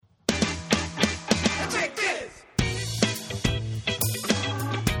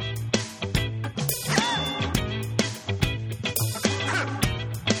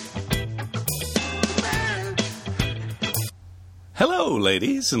Hello,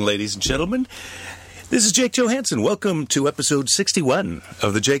 ladies and gentlemen. This is Jake Johansson. Welcome to episode 61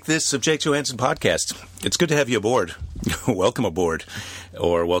 of the Jake This of Jake Johansson podcast. It's good to have you aboard. Welcome aboard.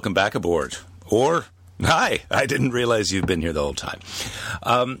 Or welcome back aboard. Or, hi, I didn't realize you've been here the whole time.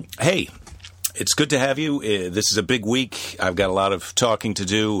 Hey, it's good to have you. This is a big week. I've got a lot of talking to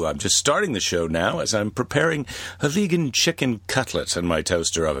do. I'm just starting the show now as I'm preparing a vegan chicken cutlet in my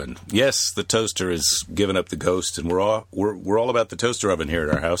toaster oven. Yes, the toaster is giving up the ghost, and we're all about the toaster oven here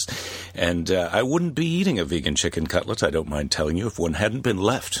at our house. And I wouldn't be eating a vegan chicken cutlet, I don't mind telling you, if one hadn't been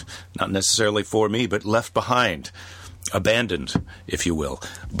left. Not necessarily for me, but left behind, abandoned, if you will,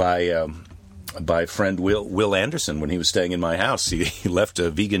 by friend Will Anderson when he was staying in my house. He left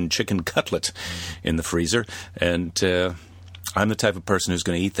a vegan chicken cutlet in the freezer, and I'm the type of person who's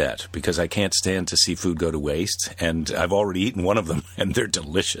going to eat that because I can't stand to see food go to waste, and I've already eaten one of them, and they're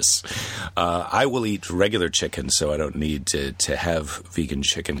delicious. I will eat regular chicken, so I don't need to have vegan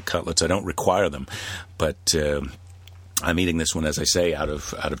chicken cutlets. I don't require them, but I'm eating this one, as I say, out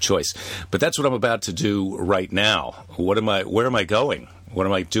of choice. But that's what I'm about to do right now. Where am I going? What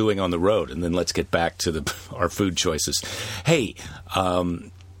am I doing on the road? And then let's get back to our food choices. Hey,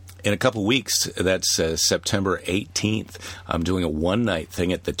 in a couple weeks, that's September 18th, I'm doing a one-night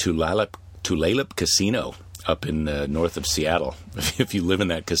thing at the Tulalip Casino up in north of Seattle. If you live in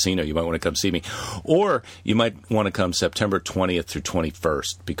that casino, you might want to come see me. Or you might want to come September 20th through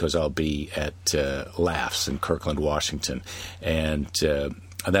 21st because I'll be at Laughs in Kirkland, Washington. And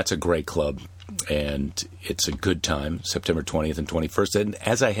that's a great club. And it's a good time, September 20th and 21st. And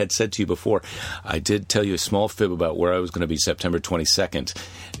as I had said to you before, I did tell you a small fib about where I was going to be September 22nd.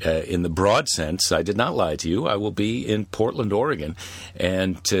 In the broad sense, I did not lie to you. I will be in Portland, Oregon.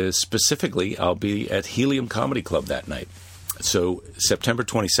 And specifically, I'll be at Helium Comedy Club that night. So September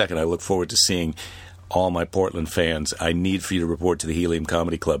 22nd, I look forward to seeing all my Portland fans. I need for you to report to the Helium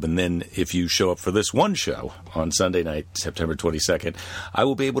Comedy Club. And then if you show up for this one show on Sunday night, September 22nd, I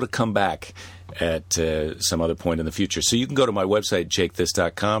will be able to come back at some other point in the future. So you can go to my website,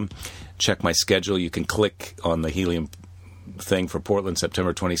 jakethis.com, check my schedule. You can click on the Helium thing for Portland,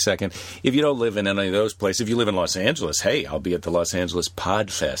 September 22nd. If you don't live in any of those places, if you live in Los Angeles, hey, I'll be at the Los Angeles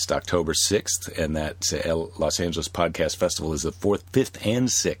Podfest October 6th, and that Los Angeles Podcast Festival is the 4th, 5th, and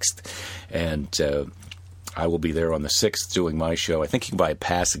 6th. And I will be there on the 6th doing my show. I think you can buy a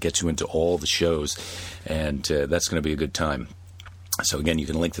pass that gets you into all the shows, and that's going to be a good time. So, again, you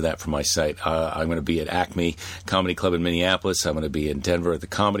can link to that from my site. I'm going to be at Acme Comedy Club in Minneapolis. I'm going to be in Denver at the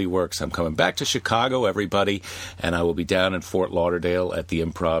Comedy Works. I'm coming back to Chicago, everybody, and I will be down in Fort Lauderdale at the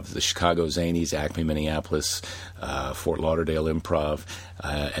Improv, the Chicago Zanies, Acme, Minneapolis, Fort Lauderdale Improv.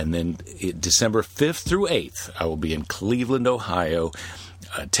 And then December 5th through 8th, I will be in Cleveland, Ohio,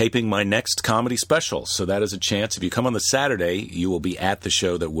 taping my next comedy special. So that is a chance. If you come on the Saturday, you will be at the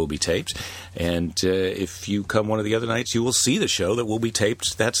show that will be taped. And if you come one of the other nights, you will see the show that will be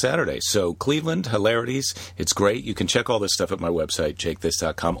taped that Saturday. So Cleveland, hilarities. It's great. You can check all this stuff at my website,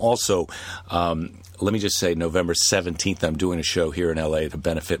 jakethis.com. Also, let me just say, November 17th, I'm doing a show here in L.A. to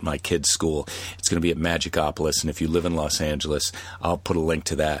benefit my kids' school. It's going to be at Magicopolis, and if you live in Los Angeles, I'll put a link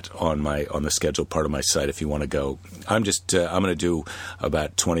to that on the schedule part of my site if you want to go. I'm going to do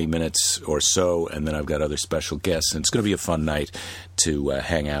about 20 minutes or so, and then I've got other special guests, and it's going to be a fun night to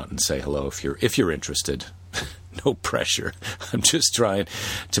hang out and say hello if you're interested. No pressure. I'm just trying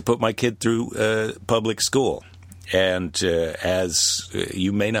to put my kid through public school. And as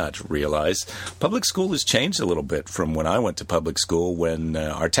you may not realize, public school has changed a little bit from when I went to public school when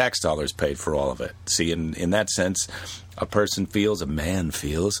our tax dollars paid for all of it. See, in that sense, a man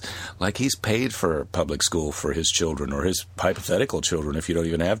feels like he's paid for public school for his children or his hypothetical children if you don't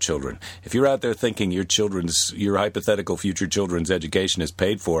even have children. If you're out there thinking your hypothetical future children's education is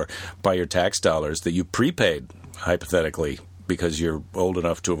paid for by your tax dollars that you prepaid hypothetically because you're old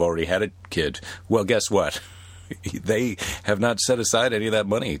enough to have already had a kid, well, guess what? They have not set aside any of that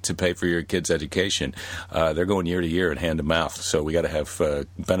money to pay for your kid's education. They're going year to year and hand to mouth. So we got to have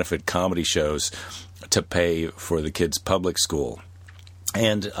benefit comedy shows to pay for the kids' public school.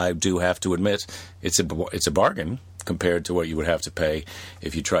 And I do have to admit, it's a bargain compared to what you would have to pay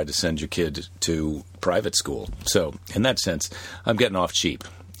if you tried to send your kid to private school. So in that sense, I'm getting off cheap.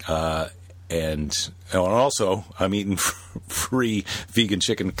 And also, I'm eating free vegan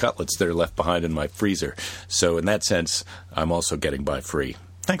chicken cutlets that are left behind in my freezer. So in that sense, I'm also getting by free.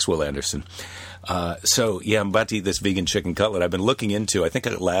 Thanks, Will Anderson. I'm about to eat this vegan chicken cutlet. I've been looking into, I think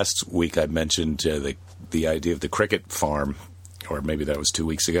last week I mentioned the idea of the cricket farm or maybe that was 2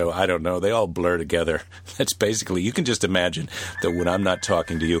 weeks ago. I don't know. They all blur together. That's basically, you can just imagine that when I'm not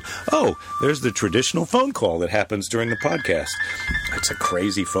talking to you, oh, there's the traditional phone call that happens during the podcast. It's a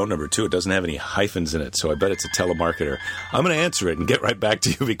crazy phone number, too. It doesn't have any hyphens in it, so I bet it's a telemarketer. I'm going to answer it and get right back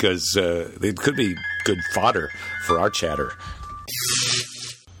to you because it could be good fodder for our chatter.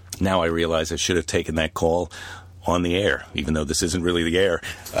 Now I realize I should have taken that call on the air, even though this isn't really the air,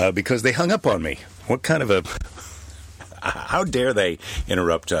 because they hung up on me. What kind of a... How dare they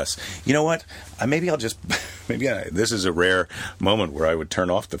interrupt us? You know what? This is a rare moment where I would turn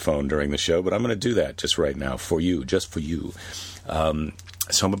off the phone during the show, but I'm going to do that just right now for you, just for you.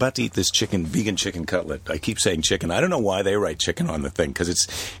 So I'm about to eat this vegan chicken cutlet. I keep saying chicken. I don't know why they write chicken on the thing, because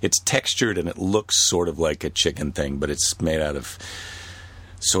it's textured and it looks sort of like a chicken thing, but it's made out of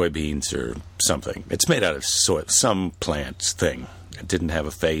soybeans or something. It's made out of some plant thing. It didn't have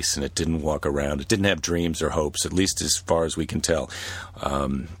a face and it didn't walk around. It didn't have dreams or hopes, at least as far as we can tell.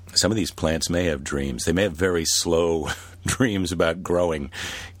 Some of these plants may have dreams. They may have very slow dreams about growing,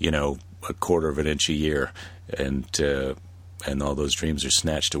 a quarter of an inch a year, and all those dreams are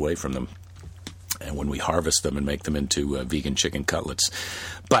snatched away from them. And when we harvest them and make them into vegan chicken cutlets.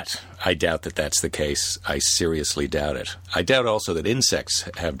 But I doubt that that's the case. I seriously doubt it. I doubt also that insects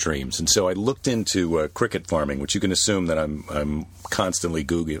have dreams. And so I looked into cricket farming, which you can assume that I'm constantly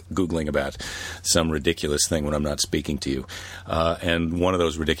Googling about some ridiculous thing when I'm not speaking to you. And one of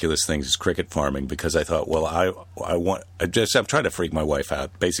those ridiculous things is cricket farming, because I thought, well, I'm trying to freak my wife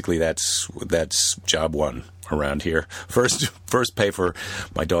out. Basically, that's job one around here. First pay for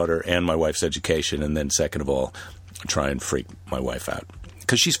my daughter and my wife's education, and then second of all, try and freak my wife out.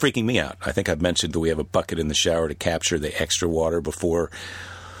 Because she's freaking me out. I think I've mentioned that we have a bucket in the shower to capture the extra water before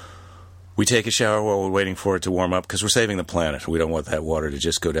we take a shower while we're waiting for it to warm up, because we're saving the planet. We don't want that water to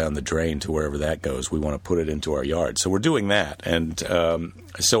just go down the drain to wherever that goes. We want to put it into our yard. So we're doing that. And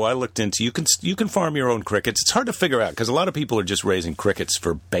so I looked into, you can farm your own crickets. It's hard to figure out, because a lot of people are just raising crickets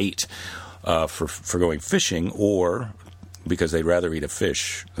for bait, for going fishing, or because they'd rather eat a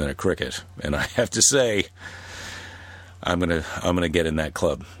fish than a cricket. And I have to say, I'm gonna get in that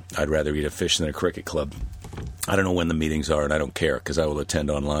club. I'd rather eat a fish than a cricket club. I don't know when the meetings are, and I don't care, because I will attend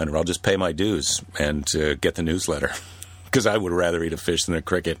online, or I'll just pay my dues and get the newsletter, because I would rather eat a fish than a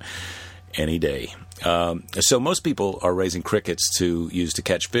cricket any day. So most people are raising crickets to use to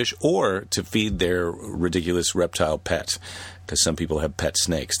catch fish or to feed their ridiculous reptile pet, because some people have pet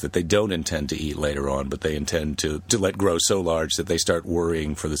snakes that they don't intend to eat later on, but they intend to let grow so large that they start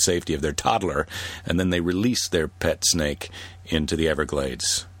worrying for the safety of their toddler, and then they release their pet snake into the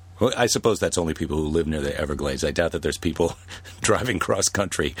Everglades. Well, I suppose that's only people who live near the Everglades. I doubt that there's people driving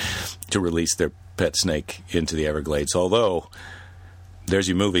cross-country to release their pet snake into the Everglades, although there's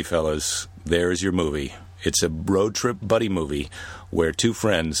your movie, fellas. There's your movie. It's a road trip buddy movie where two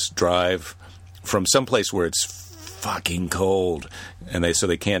friends drive from someplace where it's fucking cold, and so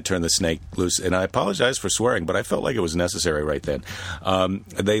they can't turn the snake loose. And I apologize for swearing, but I felt like it was necessary right then.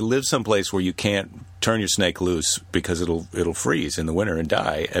 They live someplace where you can't turn your snake loose because it'll freeze in the winter and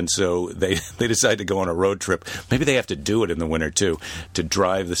die. And so they decide to go on a road trip. Maybe they have to do it in the winter too, to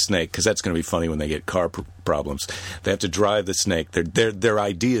drive the snake, because that's going to be funny when they get car problems. They have to drive the snake. Their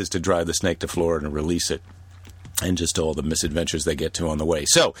idea is to drive the snake to Florida and release it, and just all the misadventures they get to on the way.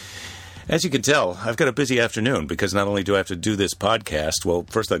 So, as you can tell, I've got a busy afternoon, because not only do I have to do this podcast, well,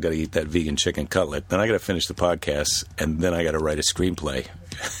 first I've got to eat that vegan chicken cutlet, then I got to finish the podcast, and then I got to write a screenplay.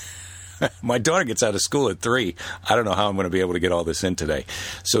 My daughter gets out of school at 3. I don't know how I'm going to be able to get all this in today.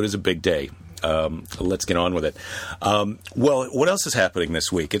 So it is a big day. Let's get on with it. Well, what else is happening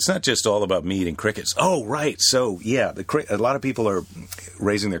this week? It's not just all about me eating crickets. Oh, right. So, yeah, a lot of people are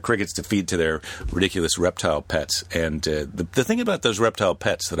raising their crickets to feed to their ridiculous reptile pets. And the thing about those reptile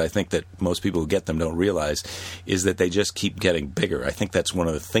pets that I think that most people who get them don't realize is that they just keep getting bigger. I think that's one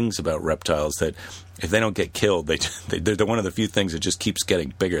of the things about reptiles, that if they don't get killed, they're one of the few things that just keeps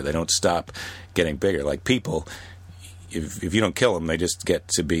getting bigger. They don't stop getting bigger. Like people, if you don't kill them, they just get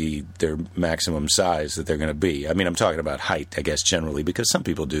to be their maximum size that they're going to be. I mean, I'm talking about height, I guess, generally, because some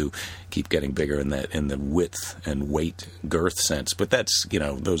people do keep getting bigger in the width and weight, girth sense. But that's,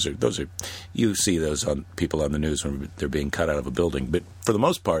 those are you see those on people on the news when they're being cut out of a building. But for the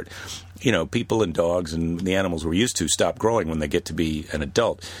most part, people and dogs and the animals we're used to stop growing when they get to be an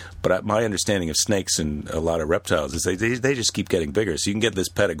adult. But my understanding of snakes and a lot of reptiles is they just keep getting bigger. So you can get this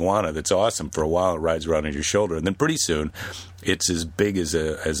pet iguana that's awesome for a while. It rides around on your shoulder, and then pretty soon it's as big as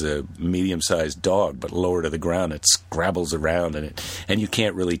a medium-sized dog, but lower to the ground. It scrabbles around, and you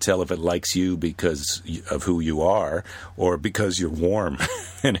can't really tell if it likes you because of who you are or because you're warm.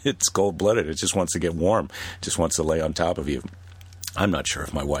 And it's cold-blooded. It just wants to get warm. It just wants to lay on top of you. I'm not sure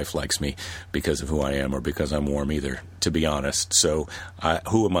if my wife likes me because of who I am or because I'm warm either, to be honest. So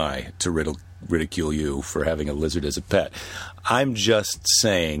who am I to ridicule you for having a lizard as a pet? I'm just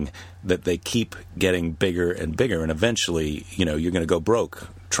saying that they keep getting bigger and bigger, and eventually, you're going to go broke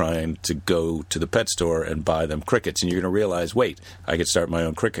trying to go to the pet store and buy them crickets, and you're going to realize, wait, I could start my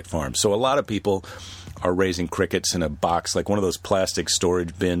own cricket farm. So a lot of people are raising crickets in a box, like one of those plastic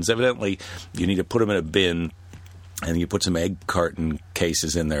storage bins. Evidently, you need to put them in a bin, and you put some egg carton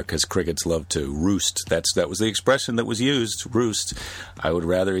cases in there because crickets love to roost. That was the expression that was used, roost. I would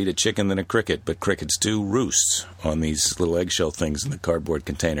rather eat a chicken than a cricket, but crickets do roost on these little eggshell things in the cardboard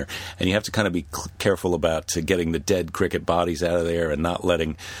container. And you have to kind of be careful about getting the dead cricket bodies out of there and not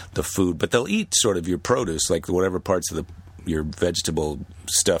letting the food. But they'll eat sort of your produce, like whatever parts of your vegetable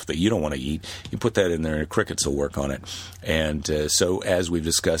stuff that you don't want to eat, you put that in there and crickets will work on it. And so as we've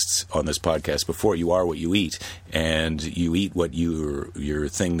discussed on this podcast before, you are what you eat, and you eat what your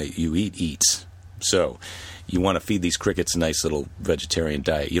thing that you eat eats. So you want to feed these crickets a nice little vegetarian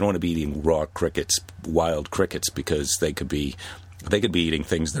diet. You don't want to be eating raw crickets, wild crickets, because they could be eating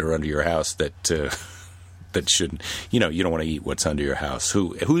things that are under your house that shouldn't, you don't want to eat what's under your house.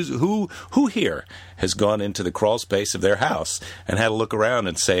 Who here has gone into the crawl space of their house and had a look around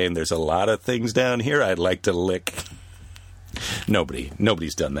and saying, there's a lot of things down here I'd like to lick?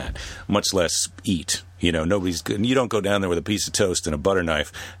 Nobody's done that, much less eat. You don't go down there with a piece of toast and a butter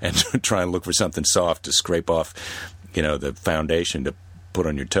knife and try and look for something soft to scrape off, the foundation to put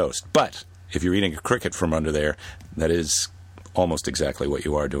on your toast. But if you're eating a cricket from under there, that is almost exactly what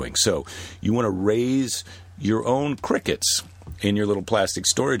you are doing. So you want to raise your own crickets in your little plastic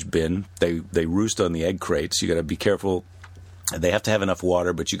storage bin. They roost on the egg crates. You got to be careful. They have to have enough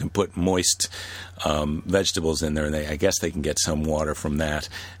water, but you can put moist vegetables in there, and I guess they can get some water from that.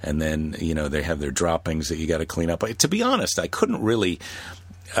 And then, they have their droppings that you got to clean up. To be honest, I couldn't really...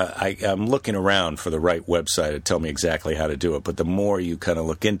 I'm looking around for the right website to tell me exactly how to do it, but the more you kind of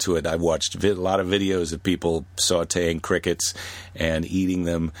look into it, I've watched a lot of videos of people sautéing crickets and eating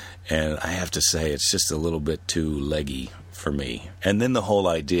them, and I have to say it's just a little bit too leggy for me. And then the whole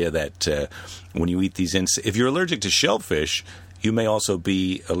idea that when you eat these insects, if you're allergic to shellfish, you may also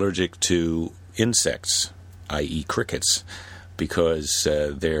be allergic to insects, i.e. crickets, because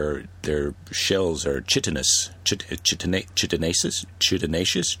their shells are chitinous. I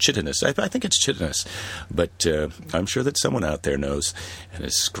think it's chitinous. But I'm sure that someone out there knows and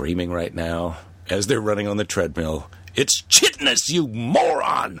is screaming right now as they're running on the treadmill, "It's chitinous, you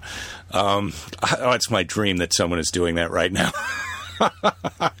moron!" It's my dream that someone is doing that right now.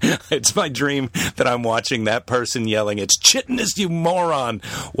 It's my dream that I'm watching that person yelling, "It's chitinous, you moron,"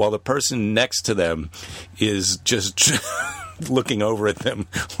 while the person next to them is just looking over at them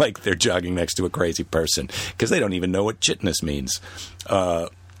like they're jogging next to a crazy person, because they don't even know what chitinous means.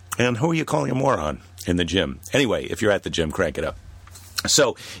 And who are you calling a moron in the gym? Anyway, if you're at the gym, crank it up.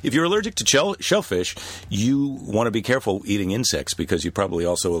 So if you're allergic to shellfish, you want to be careful eating insects, because you're probably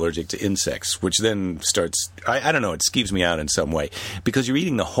also allergic to insects, which then starts, I don't know, it skeeves me out in some way, because you're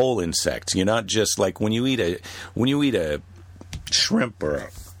eating the whole insect. You're not just like when you eat a shrimp or a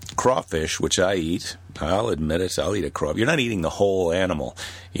crawfish, which I eat. I'll admit it. I'll eat a crawfish. You're not eating the whole animal.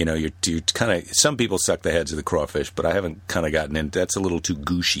 You're kind of. Some people suck the heads of the crawfish, but I haven't kind of gotten into. That's a little too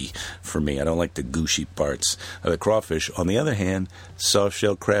gushy for me. I don't like the gushy parts of the crawfish. On the other hand, soft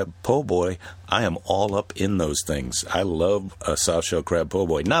shell crab po' boy, I am all up in those things. I love a soft shell crab po'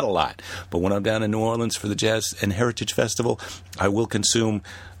 boy. Not a lot, but when I'm down in New Orleans for the Jazz and Heritage Festival, I will consume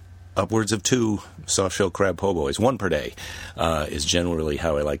upwards of 2 soft-shell crab po' boys. 1 per day is generally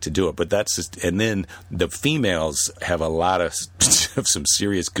how I like to do it. But that's just, and then the females have a lot of some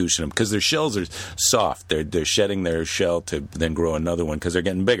serious goosh in them, because their shells are soft. They're shedding their shell to then grow another one because they're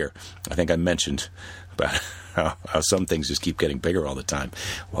getting bigger. I think I mentioned about how some things just keep getting bigger all the time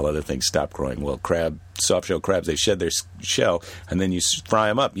while other things stop growing. Well, soft-shell crabs, they shed their shell, and then you fry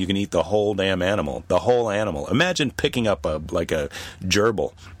them up. You can eat the whole damn animal. The whole animal. Imagine picking up a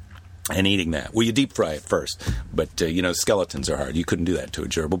gerbil and eating that. Well, you deep fry it first, but skeletons are hard. You couldn't do that to a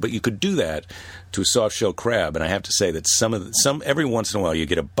gerbil, but you could do that to a soft shell crab. And I have to say that some every once in a while you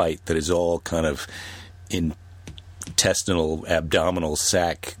get a bite that is all kind of intestinal, abdominal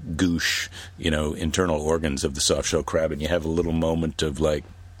sac goosh, internal organs of the soft shell crab, and you have a little moment of like,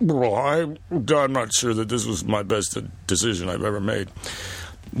 well, I'm not sure that this was my best decision I've ever made.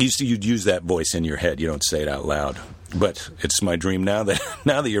 You'd use that voice in your head. You don't say it out loud. But it's my dream now that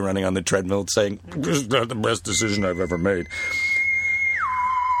you're running on the treadmill saying, "This is not the best decision I've ever made."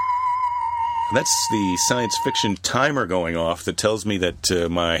 That's the science fiction timer going off that tells me that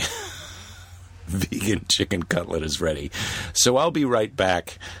vegan chicken cutlet is ready. So I'll be right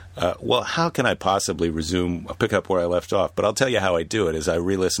back. Well, how can I possibly pick up where I left off? But I'll tell you how I do it is I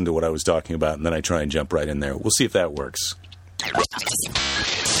re-listen to what I was talking about, and then I try and jump right in there. We'll see if that works.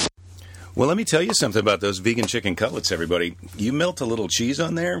 Well, let me tell you something about those vegan chicken cutlets, everybody. You melt a little cheese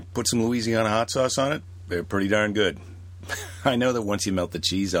on there, put some Louisiana hot sauce on it, they're pretty darn good. I know that once you melt the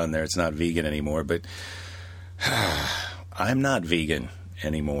cheese on there, it's not vegan anymore, but I'm not vegan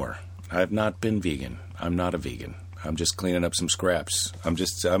anymore. I've not been vegan. I'm not a vegan. I'm just cleaning up some scraps.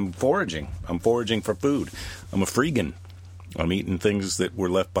 I'm foraging. I'm foraging for food. I'm a freegan. I'm eating things that were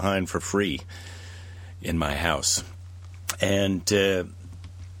left behind for free in my house. And it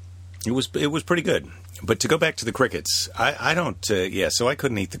was pretty good. But to go back to the crickets, I don't, so I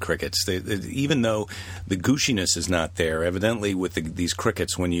couldn't eat the crickets. Even though the gushiness is not there, evidently with these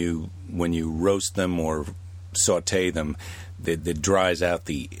crickets, when you roast them or saute them, it dries out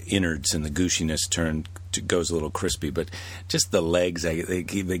the innards and the gushiness goes a little crispy. But just the legs, they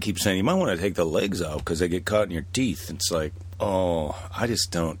keep saying, you might want to take the legs out because they get caught in your teeth. It's like, oh, I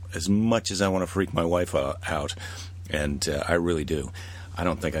just don't, as much as I want to freak my wife out, and I really do, I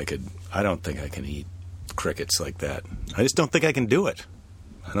don't think I can eat crickets like that. I just don't think I can do it.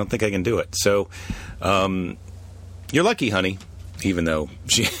 So, you're lucky, honey. Even though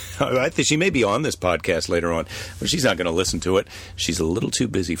I think she may be on this podcast later on, but she's not going to listen to it. She's a little too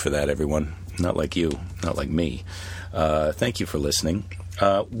busy for that, everyone. Not like you, not like me. Thank you for listening.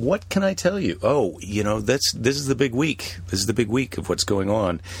 What can I tell you? Oh, this is the big week. This is the big week of what's going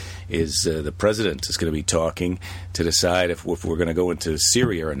on. Is the president is going to be talking to decide if we're going to go into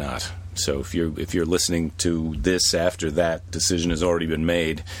Syria or not. So if you're listening to this after that decision has already been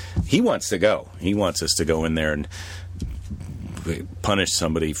made, he wants to go. He wants us to go in there and punish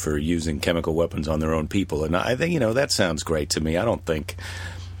somebody for using chemical weapons on their own people. And I think, that sounds great to me. I don't think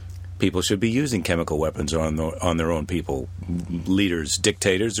people should be using chemical weapons on their own people. Leaders,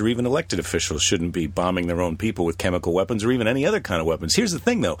 dictators, or even elected officials shouldn't be bombing their own people with chemical weapons or even any other kind of weapons. Here's the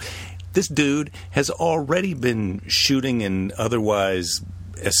thing, though. This dude has already been shooting and otherwise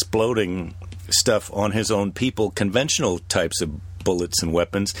exploding stuff on his own people, conventional types of bullets and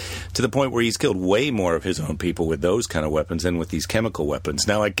weapons, to the point where he's killed way more of his own people with those kind of weapons than with these chemical weapons.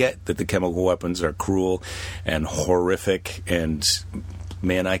 Now, I get that the chemical weapons are cruel and horrific, and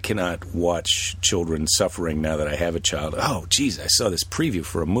man, I cannot watch children suffering now that I have a child. Oh, geez, I saw this preview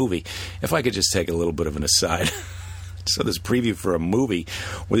for a movie. If I could just take a little bit of an aside. So this preview for a movie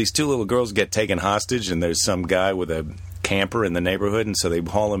where these two little girls get taken hostage, and there's some guy with a camper in the neighborhood, and so they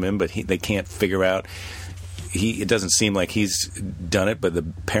haul him in, but they can't figure out. It doesn't seem like he's done it, but the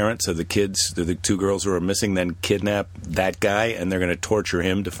parents of the kids, the two girls who are missing, then kidnap that guy, and they're going to torture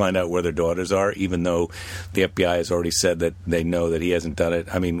him to find out where their daughters are, even though the FBI has already said that they know that he hasn't done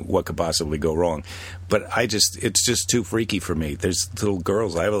it. I mean, what could possibly go wrong? But it's just too freaky for me. There's little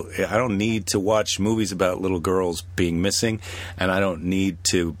girls. I don't need to watch movies about little girls being missing, and I don't need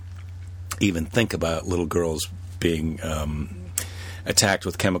to even think about little girls being attacked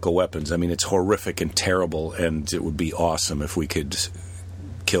with chemical weapons. I mean, it's horrific and terrible, and it would be awesome if we could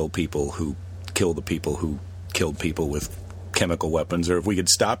kill the people who killed people with chemical weapons, or if we could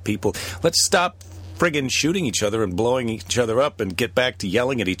stop people. Let's stop friggin' shooting each other and blowing each other up and get back to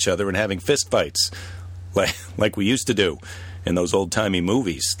yelling at each other and having fist fights like we used to do in those old-timey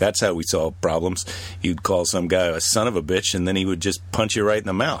movies. That's how we solve problems. You'd call some guy a son of a bitch, and then he would just punch you right in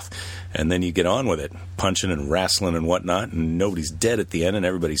the mouth. And then you get on with it, punching and wrestling and whatnot, and nobody's dead at the end, and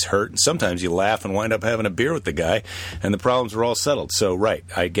everybody's hurt. And sometimes you laugh and wind up having a beer with the guy, and the problems are all settled. So, right,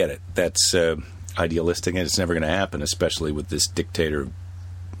 I get it. That's idealistic, and it's never going to happen, especially with this dictator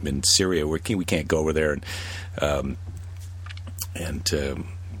in Syria. We can't go over there and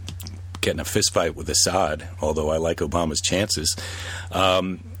get in a fist fight with Assad, although I like Obama's chances.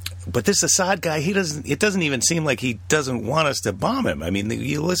 But this Assad guy, it doesn't even seem like he doesn't want us to bomb him. I mean,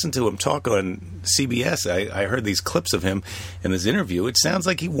 you listen to him talk on CBS. I heard these clips of him in this interview. It sounds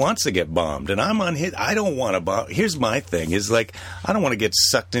like he wants to get bombed. And I'm on his, I don't want to bomb. Here's my thing, is like, I don't want to get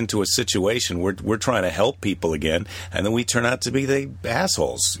sucked into a situation where we're trying to help people again, and then we turn out to be the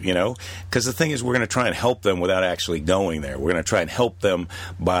assholes, Because the thing is, we're going to try and help them without actually going there. We're going to try and help them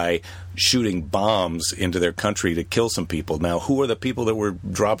by shooting bombs into their country to kill some people. Now, who are the people that we're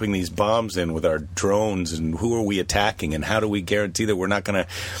dropping these bombs in with our drones, and who are we attacking, and how do we guarantee that we're not going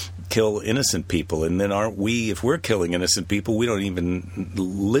to kill innocent people? And then aren't we, if we're killing innocent people, we don't even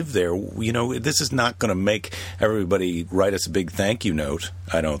live there. This is not going to make everybody write us a big thank you note,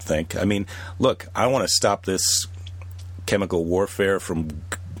 I don't think. I mean, look, I want to stop this chemical warfare from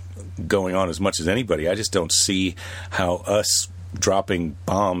going on as much as anybody. I just don't see how us dropping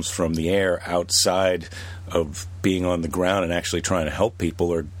bombs from the air outside of being on the ground and actually trying to help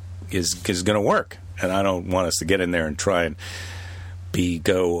people is going to work. And I don't want us to get in there and try and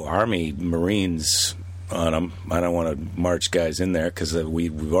go Army, Marines on them. I don't want to march guys in there because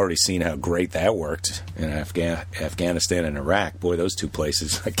we've already seen how great that worked in Afghanistan and Iraq. Boy, those two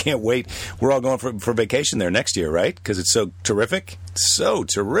places. I can't wait. We're all going for vacation there next year, right? Because it's so terrific. So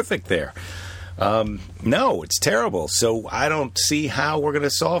terrific there. No, it's terrible. So I don't see how we're going to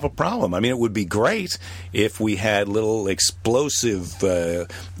solve a problem. I mean, it would be great if we had little explosive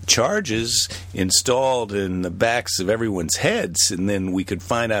charges installed in the backs of everyone's heads, and then we could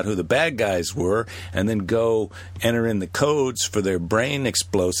find out who the bad guys were and then go enter in the codes for their brain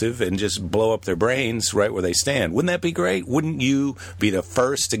explosive and just blow up their brains right where they stand. Wouldn't that be great? Wouldn't you be the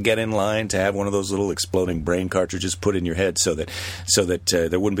first to get in line to have one of those little exploding brain cartridges put in your head so that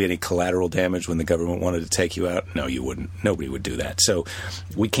there wouldn't be any collateral damage when the government wanted to take you out? No, you wouldn't. Nobody would do that. So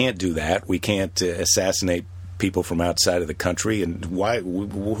we can't do that. We can't assassinate people from outside of the country. And why?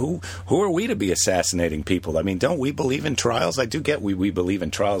 Who are we to be assassinating people? I mean, don't we believe in trials? I do get we believe in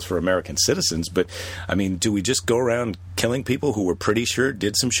trials for American citizens, but I mean, do we just go around killing people who we're pretty sure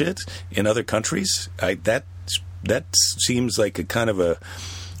did some shit in other countries? That seems like a kind of a.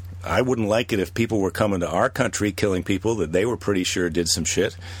 I wouldn't like it if people were coming to our country killing people that they were pretty sure did some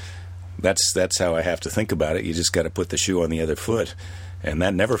shit. That's how I have to think about it. You just got to put the shoe on the other foot. And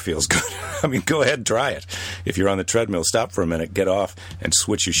that never feels good. I mean, go ahead and try it. If you're on the treadmill, stop for a minute, get off, and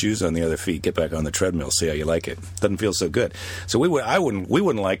switch your shoes on the other feet. Get back on the treadmill, see how you like it. Doesn't feel so good. So we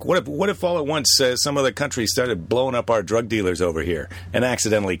wouldn't like. What if all at once some other country started blowing up our drug dealers over here and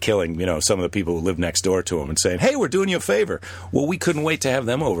accidentally killing some of the people who live next door to them and saying, "Hey, we're doing you a favor." Well, we couldn't wait to have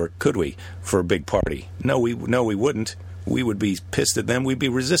them over, could we? For a big party? No, we wouldn't. We would be pissed at them. We'd be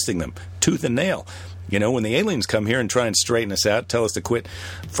resisting them, tooth and nail. When the aliens come here and try and straighten us out, tell us to quit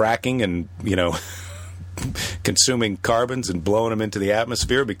fracking and, consuming carbons and blowing them into the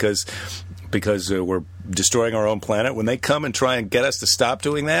atmosphere because we're destroying our own planet. When they come and try and get us to stop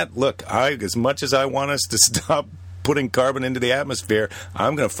doing that, look, as much as I want us to stop putting carbon into the atmosphere,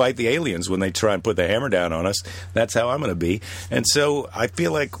 I'm going to fight the aliens when they try and put the hammer down on us. That's how I'm going to be. And so I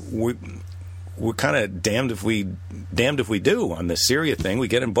feel like we're kind of damned if we do on the Syria thing. We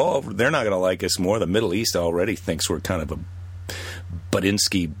get involved, they're not going to like us more. The Middle East already thinks we're kind of a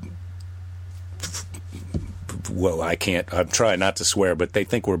Budinsky. Well, I'm trying not to swear, but they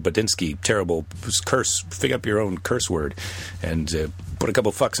think we're Budinsky, terrible curse. Figure up your own curse word and put a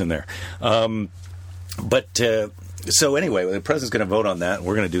couple fucks in there. So anyway, the president's going to vote on that.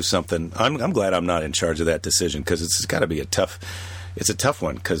 We're going to do something. I'm glad I'm not in charge of that decision because it's got to be a tough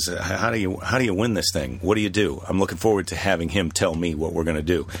one because how do you win this thing? What do you do? I'm looking forward to having him tell me what we're going to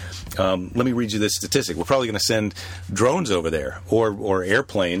do. Let me read you this statistic. We're probably going to send drones over there or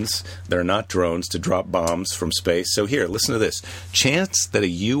airplanes that are not drones to drop bombs from space. So here, listen to this. Chance that a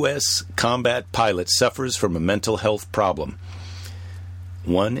U.S. combat pilot suffers from a mental health problem.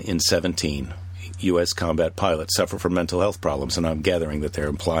 1 in 17 U.S. combat pilots suffer from mental health problems, and I'm gathering that they're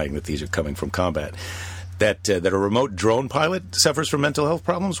implying that these are coming from combat. That a remote drone pilot suffers from mental health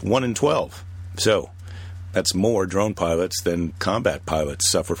problems, 1 in 12. So that's more drone pilots than combat pilots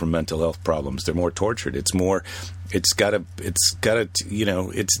suffer from mental health problems. They're more tortured. It's in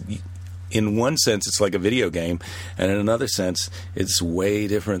one sense, it's like a video game, and in another sense, it's way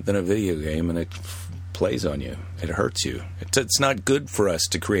different than a video game, and it plays on you. It hurts you. It's not good for us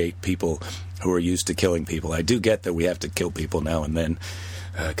to create people who are used to killing people. I do get that we have to kill people now and then,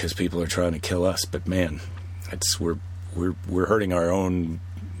 because people are trying to kill us. But man, we're hurting our own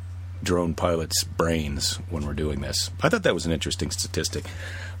drone pilots' brains when we're doing this. I thought that was an interesting statistic.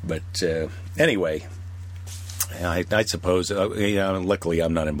 But anyway, I suppose, luckily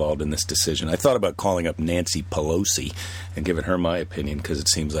I'm not involved in this decision. I thought about calling up Nancy Pelosi and giving her my opinion because it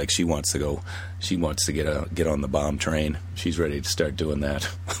seems like she wants to get on the bomb train. She's ready to start doing that.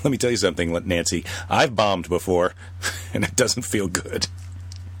 Let me tell you something, Nancy. I've bombed before, and it doesn't feel good.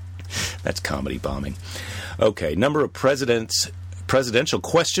 That's comedy bombing. Okay, number of presidential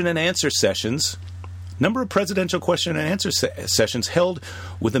question and answer sessions. Number of presidential question and answer sessions held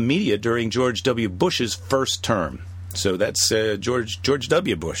with the media during George W. Bush's first term. So that's George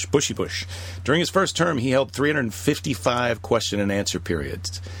W. Bush, Bushy Bush. During his first term, he held 355 question and answer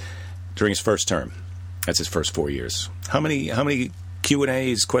periods during his first term. That's his first 4 years. How many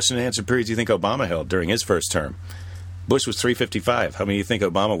Q&As, question and answer periods do you think Obama held during his first term? Bush was 355. How many do you think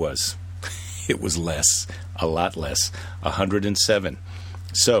Obama was? It was less, a lot less, 107.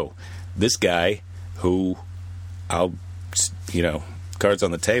 So this guy, who cards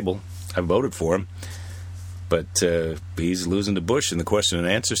on the table, I voted for him, But he's losing to Bush in the question and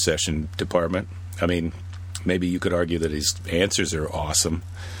answer session department. I mean, maybe you could argue that his answers are awesome,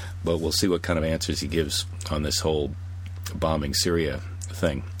 but we'll see what kind of answers he gives on this whole bombing Syria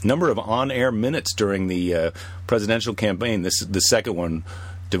thing. Number of on-air minutes during the presidential campaign. This is the second one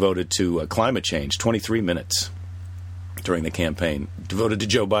devoted to climate change, 23 minutes during the campaign. Devoted to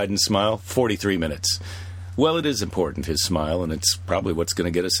Joe Biden's smile, 43 minutes. Well, it is important, his smile, and it's probably what's going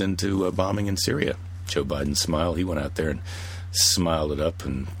to get us into bombing in Syria. Joe Biden's smile. He went out there and smiled it up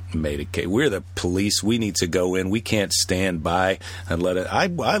and made it case. We're the police. We need to go in. We can't stand by and let it. I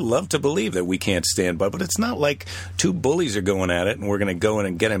love to believe that we can't stand by, but it's not like two bullies are going at it and we're going to go in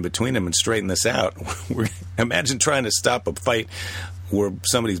and get in between them and straighten this out. Imagine trying to stop a fight where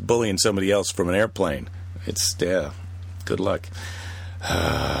somebody's bullying somebody else from an airplane. It's, good luck.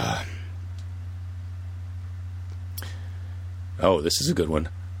 Oh, this is a good one.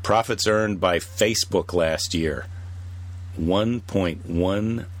 Profits earned by Facebook last year.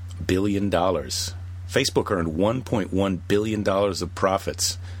 $1.1 billion. Facebook earned $1.1 billion of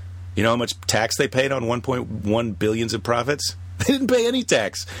profits. You know how much tax they paid on $1.1 billion of profits? They didn't pay any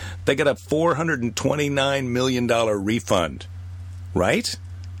tax. They got a $429 million refund. Right?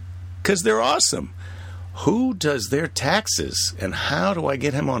 Because they're awesome. Who does their taxes, and how do I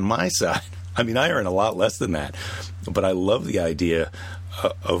get him on my side? I mean, I earn a lot less than that, but I love the idea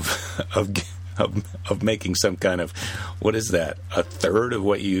of making some kind of, what is that? A third of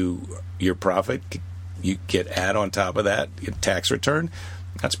what your profit you get add on top of that your tax return.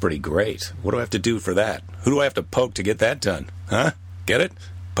 That's pretty great. What do I have to do for that? Who do I have to poke to get that done? Huh? Get it?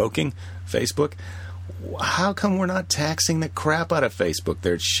 Poking Facebook. How come we're not taxing the crap out of Facebook?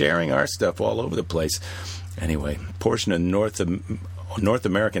 They're sharing our stuff all over the place. Anyway, portion of North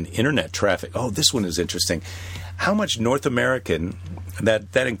American internet traffic. Oh, this one is interesting. How much North American, that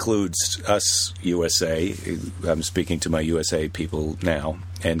includes us, USA, I'm speaking to my USA people now,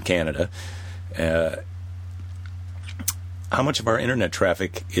 and Canada, how much of our internet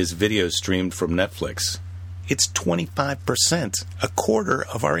traffic is video streamed from Netflix? It's 25%. A quarter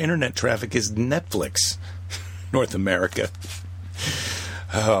of our internet traffic is Netflix. North America.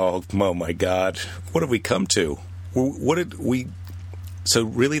 Oh my God. What have we come to? What did we... So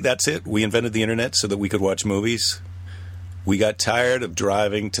really, that's it? We invented the internet so that we could watch movies? We got tired of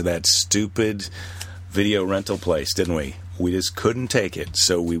driving to that stupid video rental place, didn't we? We just couldn't take it.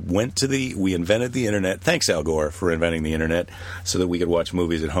 So we invented the internet. Thanks, Al Gore, for inventing the internet so that we could watch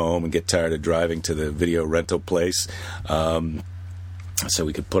movies at home and get tired of driving to the video rental place. So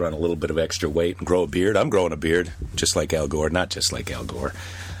we could put on a little bit of extra weight and grow a beard. I'm growing a beard, just like Al Gore. Not just like Al Gore,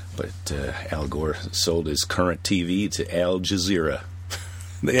 but Al Gore sold his current TV to Al Jazeera.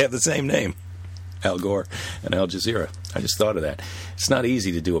 They have the same name, Al Gore and Al Jazeera. I just thought of that. It's not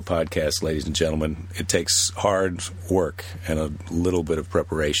easy to do a podcast, ladies and gentlemen. It takes hard work and a little bit of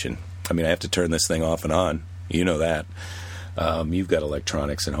preparation. I mean, I have to turn this thing off and on. You know that. You've got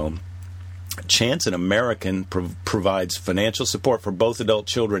electronics at home. Chance an American provides financial support for both adult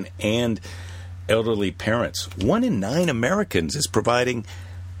children and elderly parents. 1 in 9 Americans is providing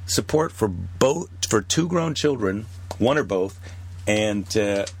support for two grown children, one or both, and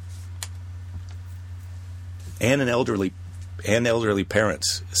elderly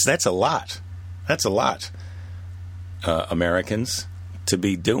parents. So that's a lot. That's a lot. Americans to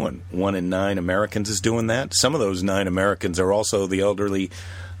be doing. 1 in 9 Americans is doing that. Some of those 9 Americans are also the elderly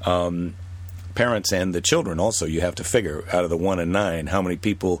parents and the children. Also, you have to figure out of the 1 in 9 how many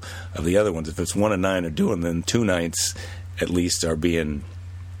people of the other ones. If it's 1 in 9 are doing, then 2/9 at least are being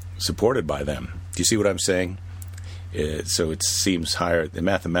supported by them. Do you see what I'm saying? So it seems higher.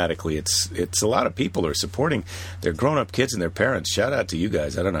 Mathematically, it's a lot of people are supporting their grown-up kids and their parents. Shout out to you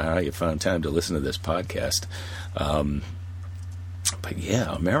guys. I don't know how you found time to listen to this podcast. But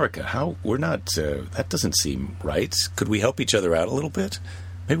yeah, America, we're not, that doesn't seem right. Could we help each other out a little bit?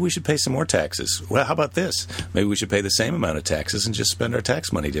 Maybe we should pay some more taxes. Well, how about this? Maybe we should pay the same amount of taxes and just spend our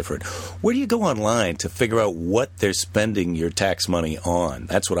tax money different. Where do you go online to figure out what they're spending your tax money on?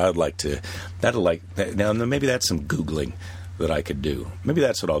 That's what I would like to. Now, maybe that's some Googling that I could do. Maybe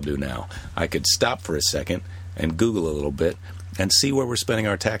that's what I'll do now. I could stop for a second and Google a little bit and see where we're spending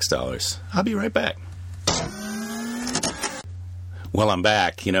our tax dollars. I'll be right back. Well, I'm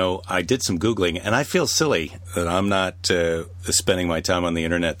back. I did some Googling, and I feel silly that I'm not spending my time on the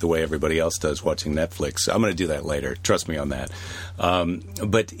internet the way everybody else does watching Netflix. I'm going to do that later. Trust me on that.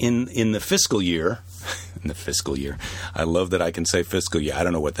 But in the fiscal year, I love that I can say fiscal year. I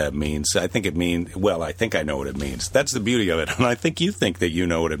don't know what that means. I think I know what it means. That's the beauty of it, and I think you think that you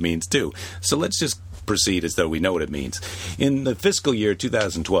know what it means, too. So let's just proceed as though we know what it means. In the fiscal year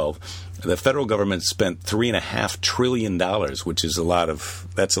 2012, the federal government spent $3.5 trillion, which is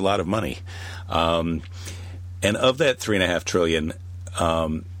that's a lot of money. And of that $3.5 trillion,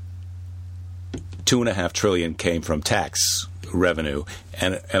 $2.5 trillion came from tax revenue,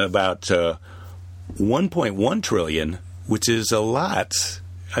 and about $1.1 trillion, which is a lot.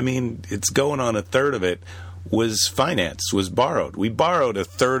 I mean, it's going on a third of it, was financed, was borrowed. We borrowed a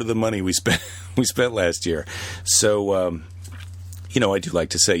third of the money we spent last year. So, I do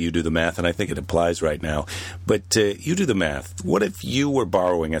like to say you do the math, and I think it applies right now. But you do the math. What if you were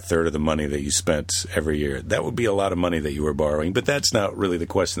borrowing a third of the money that you spent every year? That would be a lot of money that you were borrowing. But that's not really the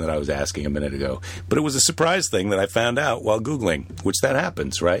question that I was asking a minute ago. But it was a surprise thing that I found out while Googling, which that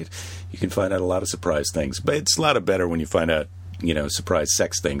happens, right? You can find out a lot of surprise things. But it's a lot better when you find out, surprise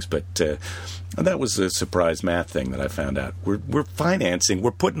sex things. But that was a surprise math thing that I found out. We're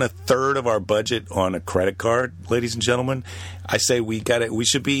putting a third of our budget on a credit card, ladies and gentlemen. I say we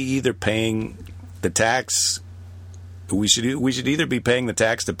should be either paying the tax. We should either be paying the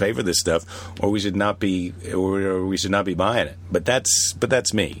tax to pay for this stuff, or we should not be buying it. But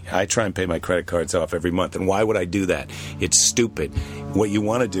that's me. I try and pay my credit cards off every month. And why would I do that? It's stupid. What you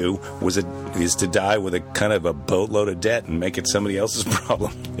want to do is to die with a kind of a boatload of debt and make it somebody else's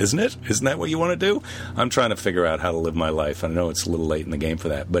problem, isn't it? Isn't that what you want to do? I'm trying to figure out how to live my life. I know it's a little late in the game for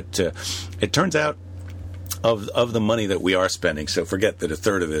that, but it turns out of the money that we are spending, so forget that a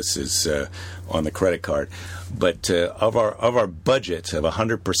third of this is on the credit card, but of our budget of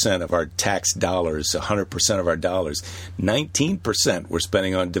 100% of our tax dollars, 100% of our dollars, 19% we're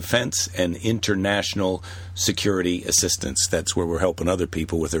spending on defense and international security assistance. That's where we're helping other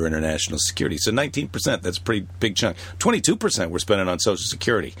people with their international security. So 19%, that's a pretty big chunk. 22% we're spending on Social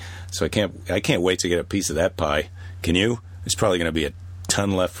Security. So I can't wait to get a piece of that pie. Can you? There's probably going to be a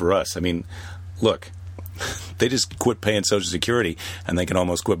ton left for us. I mean, look. They just quit paying Social Security, and they can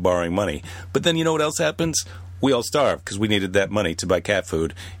almost quit borrowing money. But then you know what else happens? We all starve because we needed that money to buy cat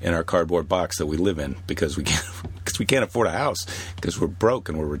food in our cardboard box that we live in because we can't afford a house because we're broke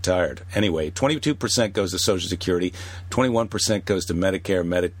and we're retired. Anyway, 22% goes to Social Security, 21% goes to Medicare,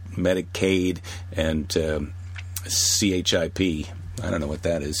 Medicaid, and CHIP. I don't know what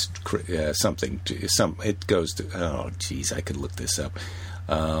that is. It goes to. Oh, geez, I could look this up.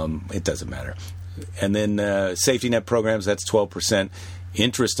 It doesn't matter. And then safety net programs, that's 12%.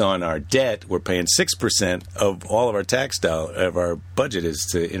 Interest on our debt, we're paying 6% of all of our of our budget is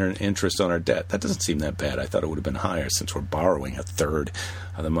to interest on our debt. That doesn't seem that bad. I thought it would have been higher since we're borrowing a third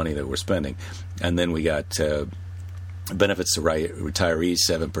of the money that we're spending. And then we got benefits to retirees,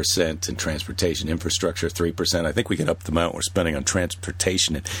 7%, and transportation infrastructure, 3%. I think we can up the amount we're spending on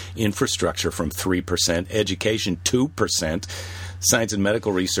transportation and infrastructure from 3%. Education, 2%. Science and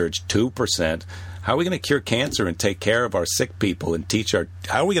medical research, 2%. How are we going to cure cancer and take care of our sick people and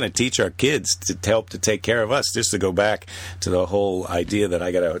how are we going to teach our kids to help to take care of us? Just to go back to the whole idea that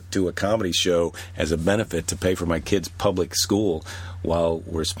I got to do a comedy show as a benefit to pay for my kids' public school while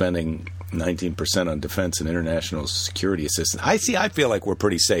we're spending 19% on defense and international security assistance. I feel like we're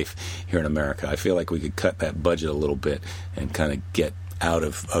pretty safe here in America. I feel like we could cut that budget a little bit and kind of get out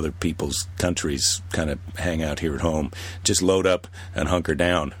of other people's countries, kind of hang out here at home. Just load up and hunker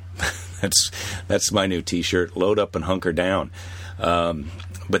down. That's my new T-shirt. Load up and hunker down.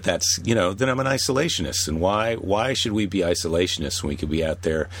 But that's, then I'm an isolationist. And why should we be isolationists when we could be out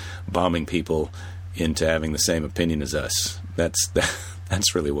there bombing people into having the same opinion as us? That's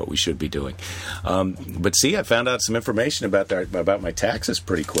really what we should be doing. But see, I found out some information about my taxes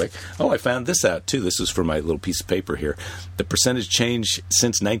pretty quick. Oh, I found this out, too. This is for my little piece of paper here. The percentage change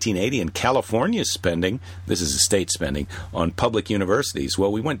since 1980 in California's spending, this is the state spending, on public universities.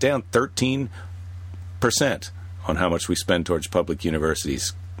 Well, we went down 13% on how much we spend towards public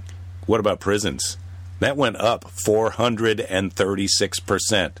universities. What about prisons? That went up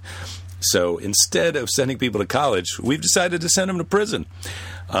 436%. So instead of sending people to college, we've decided to send them to prison.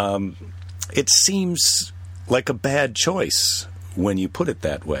 It seems like a bad choice when you put it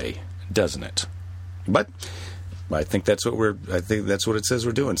that way, doesn't it? But I think that's what it says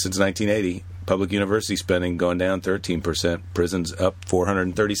we're doing. Since 1980, public university spending going down 13%, prisons up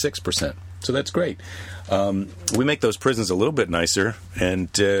 436%. So that's great. We make those prisons a little bit nicer, and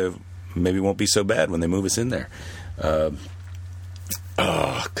maybe won't be so bad when they move us in there.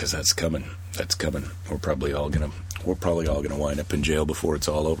 Because that's coming. That's coming. We're probably all gonna wind up in jail before it's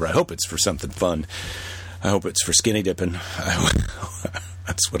all over. I hope it's for something fun. I hope it's for skinny dipping.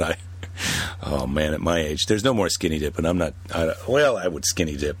 That's what oh man, at my age, there's no more skinny dipping. I would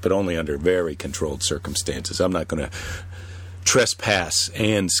skinny dip, but only under very controlled circumstances. I'm not going to trespass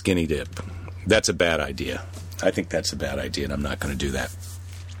and skinny dip. That's a bad idea. I think that's a bad idea, and I'm not going to do that.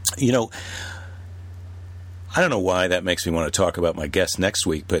 You know, I don't know why that makes me want to talk about my guest next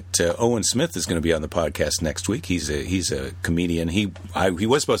week, but Owen Smith is going to be on the podcast next week. He's a comedian. He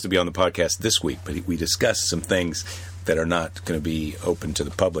was supposed to be on the podcast this week, but we discussed some things that are not going to be open to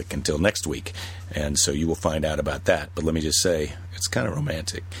the public until next week, and so you will find out about that. But let me just say, it's kind of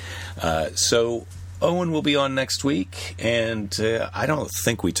romantic. So Owen will be on next week, and I don't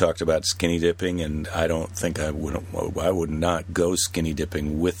think we talked about skinny dipping, and I don't think I would not go skinny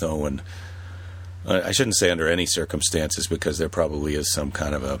dipping with Owen. I shouldn't say under any circumstances, because there probably is some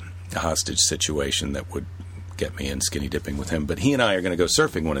kind of a hostage situation that would get me in skinny dipping with him. But he and I are going to go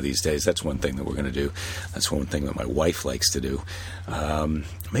surfing one of these days. That's one thing that we're going to do. That's one thing that my wife likes to do.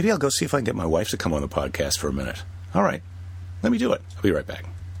 Maybe I'll go see if I can get my wife to come on the podcast for a minute. All right. Let me do it. I'll be right back.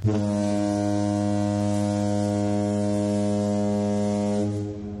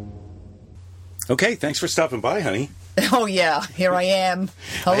 Okay, thanks for stopping by, honey. Oh, yeah, here I am.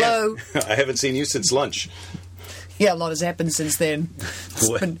 Hello. I haven't seen you since lunch. Yeah, a lot has happened since then.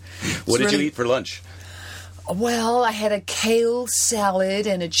 What did you eat for lunch? Well, I had a kale salad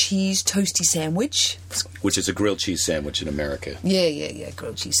and a cheese toasty sandwich. Which is a grilled cheese sandwich in America. Yeah,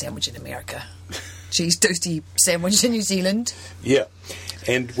 grilled cheese sandwich in America. Cheese toasty sandwich in New Zealand. Yeah,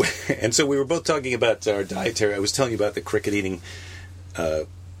 and so we were both talking about our dietary. I was telling you about the cricket eating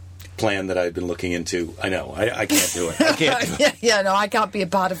plan that I've been looking into. I know I can't do it. I can't do it. No, I can't be a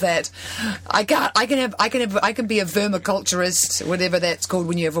part of that. I can't. I can be a vermiculturist, whatever that's called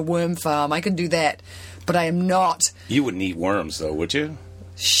when you have a worm farm. I can do that, but I am not. You wouldn't eat worms, though, would you?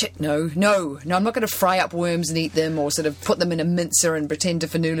 Shit, no. I'm not going to fry up worms and eat them, or sort of put them in a mincer and pretend to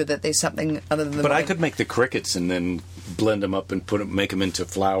fanula that there's something other than. But I could make the crickets and then blend them up and make them into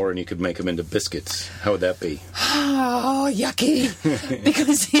flour, and you could make them into biscuits. How would that be? Oh, yucky!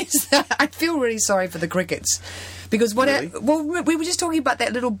 Because I feel really sorry for the crickets, because Really? we were just talking about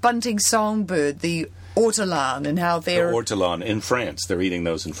that little bunting songbird, the ortolan, and how they're... The ortolan in France. They're eating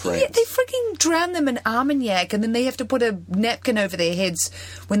those in France. Yeah, they freaking drown them in Armagnac, and then they have to put a napkin over their heads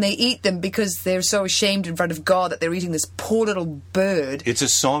when they eat them, because they're so ashamed in front of God that they're eating this poor little bird. It's a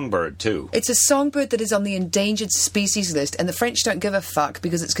songbird, too. It's a songbird that is on the endangered species list, and the French don't give a fuck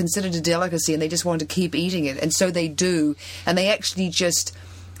because it's considered a delicacy, and they just want to keep eating it, and so they do. And they actually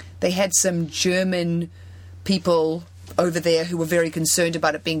they had some German people over there who were very concerned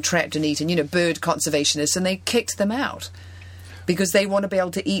about it being trapped and eaten, bird conservationists, and they kicked them out because they want to be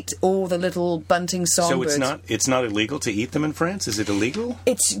able to eat all the little bunting songbirds. So it's not illegal to eat them in France? Is it illegal?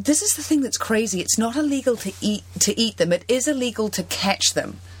 This is the thing that's crazy. It's not illegal to eat them. It is illegal to catch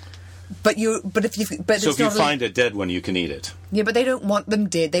them. But if you find a dead one, you can eat it. Yeah, but they don't want them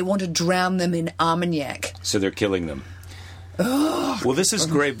dead. They want to drown them in Armagnac. So they're killing them. Well, this is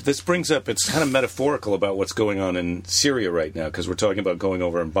great. This brings up, it's kind of metaphorical about what's going on in Syria right now, because we're talking about going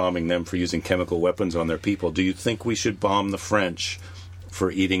over and bombing them for using chemical weapons on their people. Do you think we should bomb the French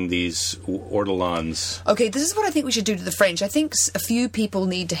for eating these ortolans? Okay, this is what I think we should do to the French. I think a few people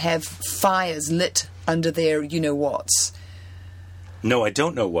need to have fires lit under their you-know-whats. No, I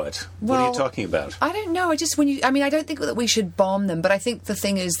don't know what. What are you talking about? I don't know. I don't think that we should bomb them, but I think the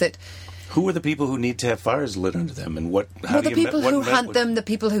thing is that... Who are the people who need to have fires lit under them, and what? The people who hunt them, the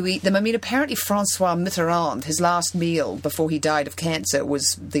people who eat them. I mean, apparently Francois Mitterrand, his last meal before he died of cancer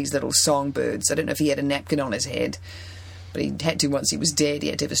was these little songbirds. I don't know if he had a napkin on his head, but he had to once he was dead. He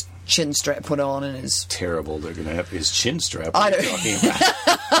had to have his chin strap put on and his... Terrible. They're going to have his chin strap. What are you talking about?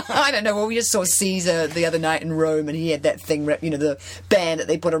 I don't know. Well, we just saw Caesar the other night in Rome, and he had that thing, the band that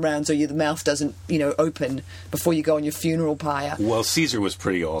they put around so the mouth doesn't, open before you go on your funeral pyre. Well, Caesar was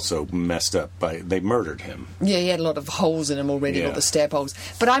pretty also messed up they murdered him. Yeah, he had a lot of holes in him already, all the stab holes.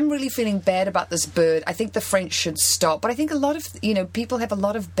 But I'm really feeling bad about this bird. I think the French should stop. But I think a lot of, people have a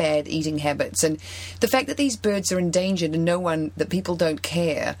lot of bad eating habits. And the fact that these birds are endangered and that people don't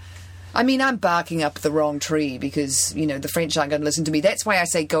care... I mean, I'm barking up the wrong tree because, the French aren't going to listen to me. That's why I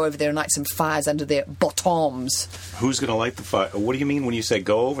say go over there and light some fires under their bottoms. Who's going to light the fire? What do you mean when you say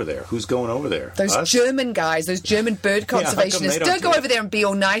go over there? Who's going over there? Those Us? German guys, those German bird conservationists. Don't go over there and be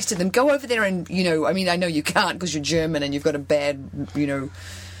all nice to them. Go over there and, I know you can't because you're German and you've got a bad,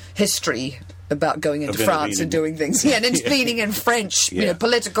 history about going into France and doing things. Yeah, and intervening in French,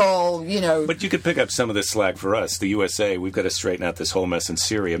 political, But you could pick up some of this slack for us. The USA, we've got to straighten out this whole mess in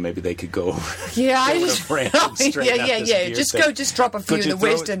Syria. Maybe they could go over to France and straighten out this Just drop a few in the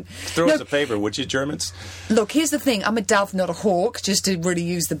West and... Throw us a favor, would you, Germans? Look, here's the thing. I'm a dove, not a hawk, just to really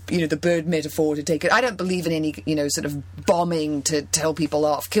use the bird metaphor to take it. I don't believe in any, sort of bombing to tell people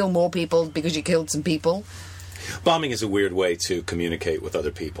off. Kill more people because you killed some people. Bombing is a weird way to communicate with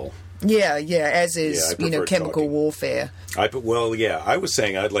other people. Yeah, as is, Yeah, I prefer chemical talking. warfare. I was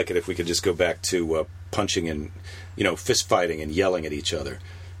saying I'd like it if we could just go back to punching and, fist fighting and yelling at each other.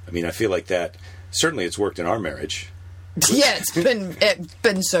 I mean, I feel like that, certainly it's worked in our marriage. Yeah, it's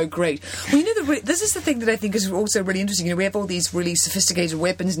been so great. Well, this is the thing that I think is also really interesting. We have all these really sophisticated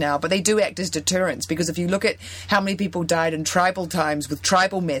weapons now, but they do act as deterrents, because if you look at how many people died in tribal times with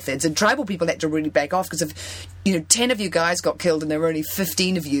tribal methods, and tribal people had to really back off, because if 10 of you guys got killed and there were only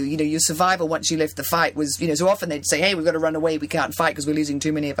 15 of you, your survival once you left the fight was, so often they'd say, hey, we've got to run away, we can't fight because we're losing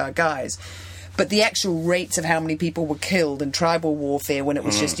too many of our guys. But the actual rates of how many people were killed in tribal warfare, when it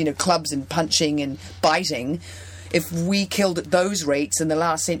was just, clubs and punching and biting, if we killed at those rates in the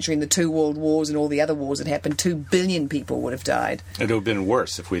last century, in the 2 world wars and all the other wars that happened, 2 billion people would have died. It would have been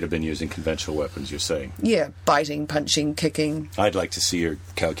worse if we'd have been using conventional weapons, you're saying. Yeah, biting, punching, kicking. I'd like to see your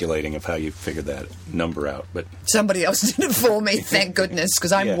calculating of how you figured that number out, but... Somebody else did it for me, thank goodness,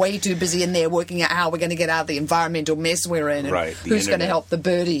 because I'm way too busy in there working out how we're going to get out of the environmental mess we're in, and right, who's going to help the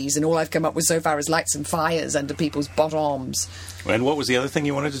birdies, and all I've come up with so far is lights and fires under people's bottoms. And what was the other thing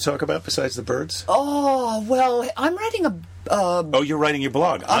you wanted to talk about besides the birds? Oh, well, I'm writing a... you're writing your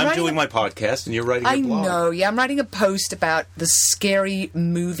blog. I'm doing my podcast, and you're writing your blog. I know, yeah. I'm writing a post about the scary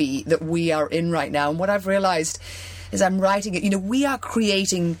movie that we are in right now. And what I've realized is I'm writing it... we are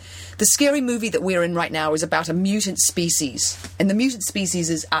creating... The scary movie that we're in right now is about a mutant species. And the mutant species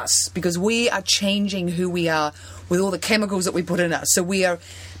is us, because we are changing who we are with all the chemicals that we put in us. So we are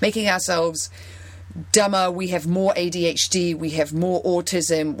making ourselves... dumber, we have more ADHD, we have more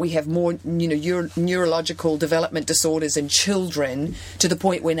autism, we have more neurological development disorders in children, to the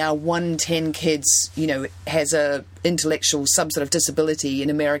point where now 1 in 10 kids has a intellectual some sort of disability in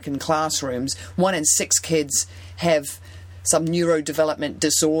American classrooms. 1 in 6 kids have some neurodevelopment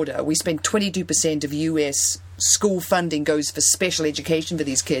disorder. We spend 22% of US school funding goes for special education for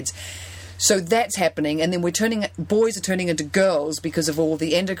these kids. So that's happening, and then boys are turning into girls because of all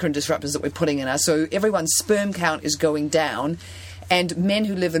the endocrine disruptors that we're putting in us. So everyone's sperm count is going down, and men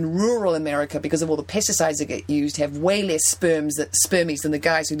who live in rural America, because of all the pesticides that get used, have way less spermies than the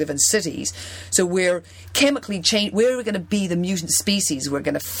guys who live in cities. So we're chemically changed. We're going to be the mutant species. We're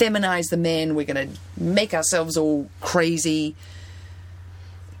going to feminize the men. We're going to make ourselves all crazy.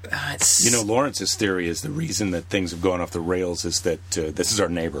 Lawrence's theory is the reason that things have gone off the rails is that, this is our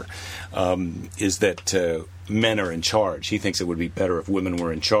neighbor, is that men are in charge. He thinks it would be better if women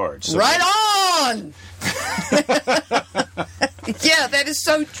were in charge. So right on! Yeah, that is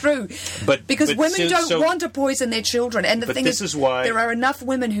so true. Because women don't want to poison their children. And the thing is why there are enough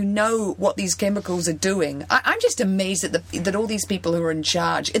women who know what these chemicals are doing. I'm just amazed that all these people who are in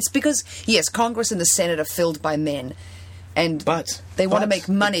charge. It's because, yes, Congress and the Senate are filled by men. But they want to make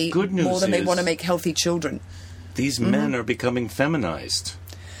money more than they want to make healthy children. These men are becoming feminized.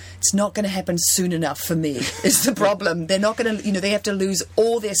 It's not going to happen soon enough for me, is the problem. They're not going to, they have to lose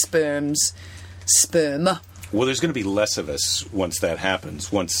all their sperm. Well, there's going to be less of us once that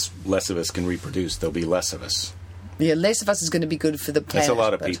happens. Once less of us can reproduce, there'll be less of us. Yeah, less of us is going to be good for the planet. That's a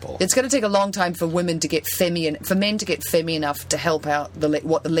lot of people. It's going to take a long time for women to get femmy, for men to get femmy enough to help out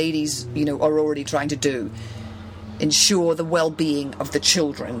what the ladies, are already trying to do. Ensure the well-being of the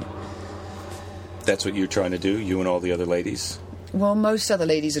children. That's what you're trying to do, you and all the other ladies? Well, most other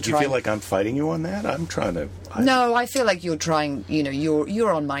ladies are trying... Do you feel like I'm fighting you on that? I'm trying to... No, I feel like you're trying,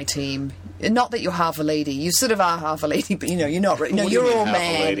 you're on my team. Not that you're half a lady. You sort of are half a lady, but, you're not... No, you're all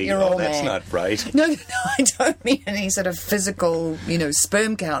man. You're all man. That's not right. No, I don't mean any sort of physical,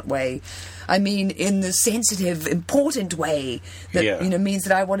 sperm count way. I mean in the sensitive, important way that, means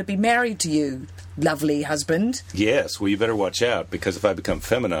that I want to be married to you, lovely husband. Yes, well, you better watch out, because if I become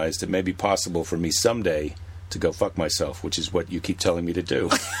feminized, it may be possible for me someday to go fuck myself, which is what you keep telling me to do.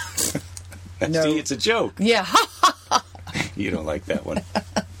 No. See, it's a joke. Yeah. You don't like that one.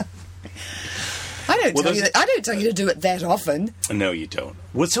 I don't tell you to do it that often. No, you don't.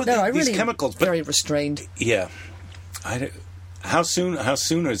 Well, so no, these really chemicals... very restrained. Yeah. How soon are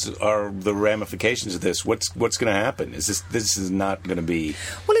the ramifications of this? What's going to happen? This is not going to be...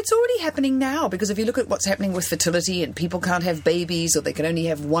 Well, it's already happening now, because if you look at what's happening with fertility, and people can't have babies, or they can only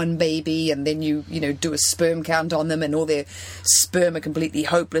have one baby, and then you do a sperm count on them, and all their sperm are completely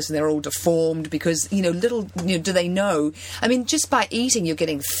hopeless, and they're all deformed, because, do they know? I mean, just by eating, you're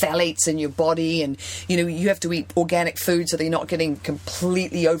getting phthalates in your body, and, you have to eat organic food so that you're not getting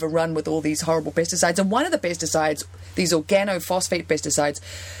completely overrun with all these horrible pesticides. And one of the pesticides, these organophosphate organophosphate pesticides.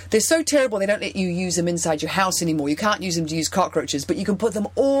 They're so terrible they don't let you use them inside your house anymore. You can't use them to use cockroaches, but you can put them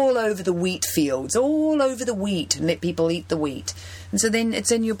all over the wheat fields, all over the wheat, and let people eat the wheat. And so then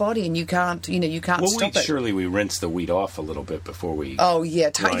it's in your body, and you can't stop it. Surely we rinse the wheat off a little bit before we. Oh yeah,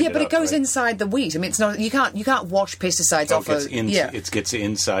 but it goes inside the wheat. I mean, it's not. You can't wash pesticides off. It gets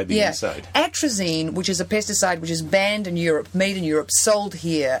inside the inside. Atrazine, which is a pesticide which is banned in Europe, made in Europe, sold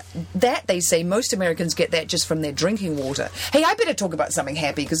here. That they say most Americans get that just from their drinking water. Hey, I better talk about something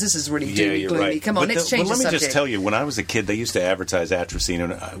happy because this is really doomy gloomy. Right. Come on, let's change the subject. Let me just tell you, when I was a kid, they used to advertise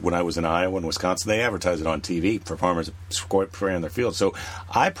atrazine. When I was in Iowa and Wisconsin, they advertised it on TV for farmers spraying their fields. So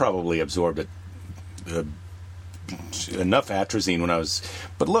I probably absorbed it enough atrazine when I was.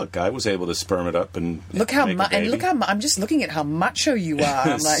 But look, I was able to sperm it up and look how I'm just looking at how macho you are.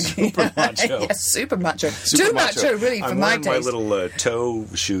 I'm like super macho. Yeah, super macho. Too macho, really, for my taste. I'm wearing my little toe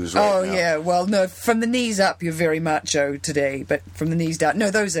shoes right now. Oh yeah, well no, from the knees up you're very macho today, but from the knees down,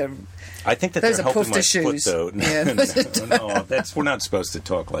 no, those are. I think that those they're are helping my shoes. Foot, though. Yeah, no, we're not supposed to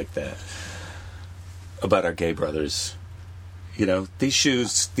talk like that about our gay brothers. You know, these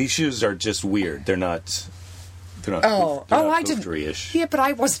shoes are just weird. They're not. I didn't. Yeah, but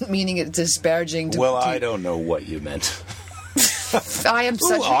I wasn't meaning it disparaging. I don't know what you meant. I am.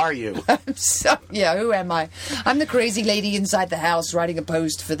 Who are you? Who am I? I'm the crazy lady inside the house writing a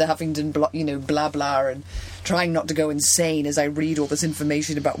post for the Huffington, blah blah, and trying not to go insane as I read all this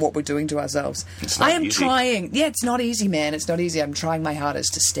information about what we're doing to ourselves. I am trying. Yeah, it's not easy, man. It's not easy. I'm trying my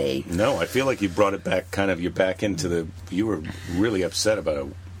hardest to stay. No, I feel like you brought it back. You're back into the. You were really upset about a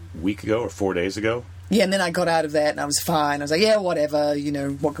week ago or 4 days ago. Yeah, and then I got out of that and I was fine. I was like, yeah, whatever.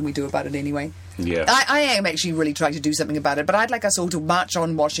 What can we do about it anyway? Yeah. I am actually really trying to do something about it, but I'd like us all to march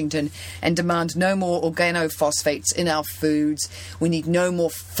on Washington and demand no more organophosphates in our foods. We need no more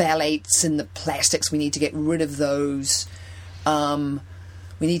phthalates in the plastics. We need to get rid of those.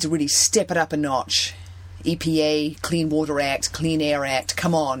 We need to really step it up a notch. EPA, Clean Water Act, Clean Air Act.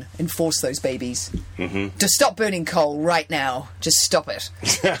 Come on, enforce those babies. Mm-hmm. Just stop burning coal right now. Just stop it.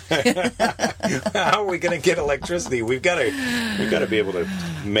 How are we going to get electricity? We've got to be able to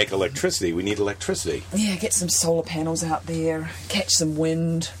make electricity. We need electricity. Yeah, get some solar panels out there. Catch some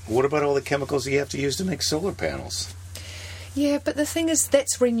wind. What about all the chemicals you have to use to make solar panels? Yeah, but the thing is,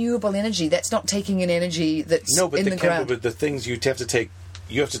 that's renewable energy. That's not taking in energy that's in the ground. But the things you have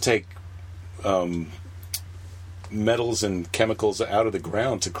to take metals and chemicals out of the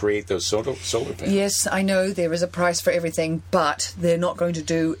ground to create those solar panels. Yes, I know there is a price for everything, but they're not going to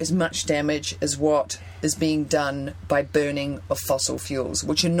do as much damage as what is being done by burning of fossil fuels,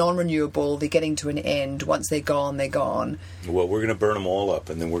 which are non-renewable. They're getting to an end. Once they're gone, they're gone. Well, we're going to burn them all up,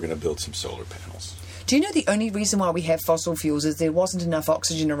 and then we're going to build some solar panels. Do you know the only reason why we have fossil fuels is there wasn't enough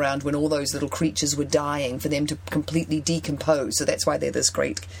oxygen around when all those little creatures were dying for them to completely decompose? So that's why they're this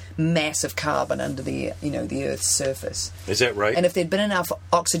great mass of carbon under the the Earth's surface. Is that right? And if there'd been enough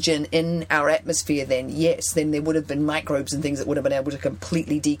oxygen in our atmosphere, then there would have been microbes and things that would have been able to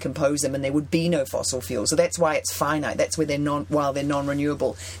completely decompose them, and there would be no fossil fuel. So that's why it's finite. That's where they're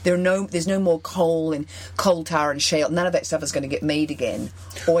non-renewable. There's no more coal and coal tar and shale. None of that stuff is going to get made again.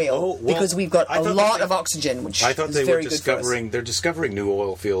 Oil, because we've got a lot of oxygen, which I thought is they very were good for us. They're discovering new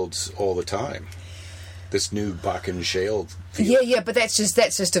oil fields all the time. This new Bakken shale field. Yeah, but that's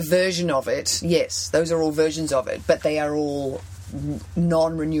just a version of it. Yes, those are all versions of it, but they are all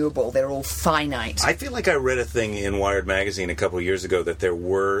non-renewable. They're all finite. I feel like I read a thing in Wired magazine a couple of years ago that there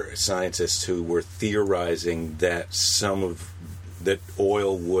were scientists who were theorizing that that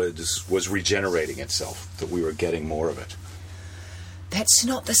oil was regenerating itself, that we were getting more of it. That's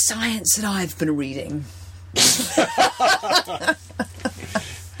not the science that I've been reading.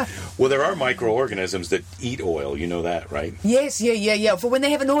 Well, there are microorganisms that eat oil. You know that, right? Yes, yeah. For when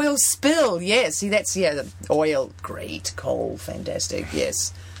they have an oil spill, yes. See, the oil, great. Coal, fantastic,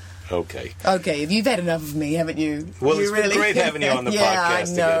 yes. Okay, you've had enough of me, haven't you? Well, it's been great having you on the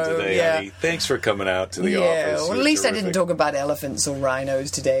podcast again today, honey. Thanks for coming out to the office. Well, at least I didn't talk about elephants or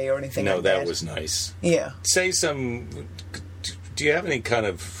rhinos today or anything like that. No, that was nice. Yeah. Do you have any kind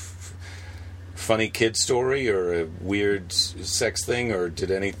of funny kid story or a weird sex thing, or did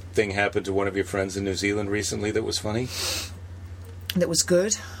anything happen to one of your friends in New Zealand recently that was funny? That was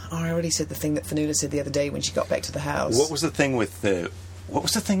good? Oh, I already said the thing that Fanula said the other day when she got back to the house. What was the thing with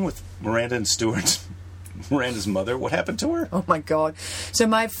Miranda and Stuart? Miranda's mother, what happened to her? Oh my God. So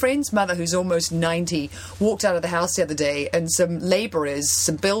my friend's mother, who's almost 90, walked out of the house the other day, and some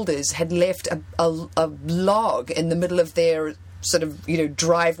builders had left a log in the middle of their sort of,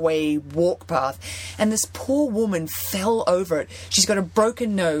 driveway walk path. And this poor woman fell over it. She's got a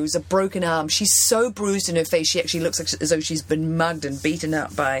broken nose, a broken arm. She's so bruised in her face, she actually looks like as though she's been mugged and beaten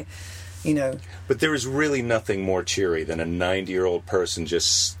up by, But there is really nothing more cheery than a 90-year-old person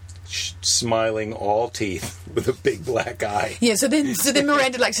just smiling all teeth with a big black eye. Yeah, so then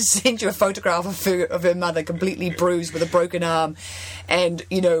Miranda likes to send you a photograph of her mother completely bruised with a broken arm and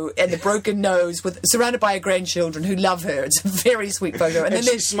the broken nose, surrounded by her grandchildren who love her. It's a very sweet photo. And then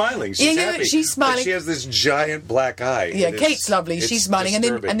she's smiling. She's happy. She's smiling. But she has this giant black eye. Yeah, Kate's lovely. She's smiling.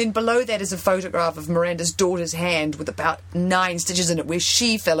 And then below that is a photograph of Miranda's daughter's hand with about 9 stitches in it where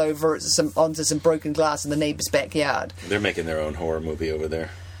she fell over onto some broken glass in the neighbour's backyard. They're making their own horror movie over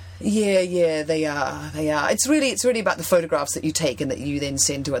there. Yeah, they are. It's really about the photographs that you take and that you then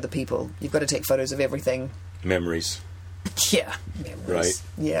send to other people. You've got to take photos of everything. Memories. Yeah, memories. Right.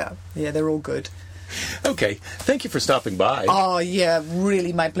 Yeah, they're all good. Okay, thank you for stopping by. Oh, yeah,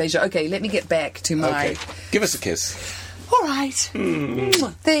 really my pleasure. Okay, let me get back to my... Okay, give us a kiss. All right.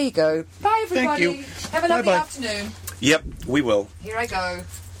 There you go. Bye, everybody. Thank you. Have a lovely Bye-bye. afternoon. Yep, we will. Here I go.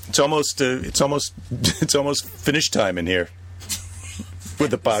 It's almost finished time in here. With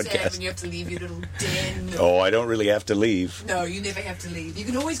the podcast. When you have to leave your little den. Oh, I don't really have to leave. No, you never have to leave. You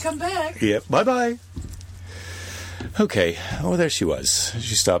can always come back. Yep. Bye-bye. Okay. Oh, there she was.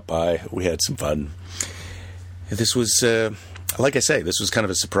 She stopped by. We had some fun. This was, like I say, this was kind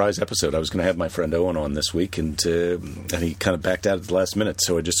of a surprise episode. I was going to have my friend Owen on this week, and he kind of backed out at the last minute.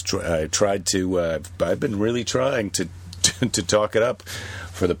 So I tried to. I've been really trying to talk it up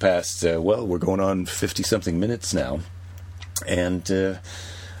for the past. We're going on 50-something minutes now. And then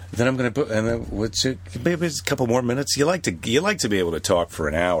I'm going to put, maybe it's a couple more minutes. You like to be able to talk for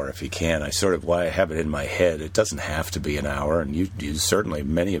an hour if you can. Why I have it in my head. It doesn't have to be an hour, and you certainly,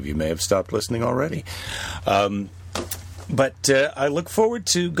 many of you may have stopped listening already. But I look forward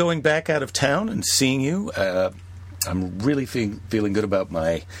to going back out of town and seeing you. I'm really feeling good about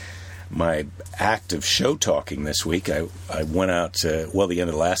my act of show talking this week. I went out, the end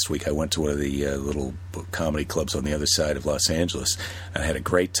of last week, I went to one of the little comedy clubs on the other side of Los Angeles. I had a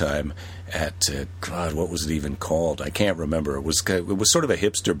great time at, God, what was it even called? I can't remember. It was sort of a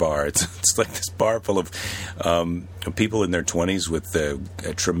hipster bar. It's like this bar full of people in their 20s with a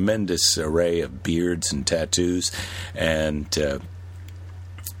tremendous array of beards and tattoos and,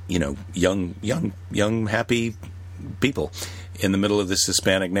 young, happy people in the middle of this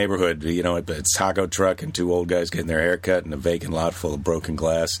Hispanic neighborhood. It's taco truck and 2 old guys getting their hair cut and a vacant lot full of broken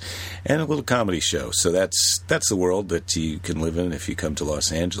glass and a little comedy show. So that's the world that you can live in if you come to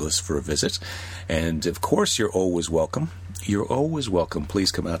Los Angeles for a visit. And, of course, you're always welcome. You're always welcome.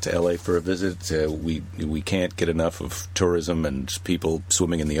 Please come out to L.A. for a visit. We can't get enough of tourism and people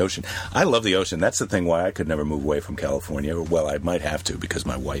swimming in the ocean. I love the ocean. That's the thing why I could never move away from California. Well, I might have to because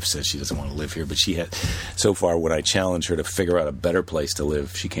my wife says she doesn't want to live here. But she had, so far, when I challenge her to figure out a better place to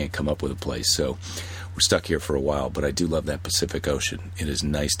live, she can't come up with a place. So we're stuck here for a while. But I do love that Pacific Ocean. It is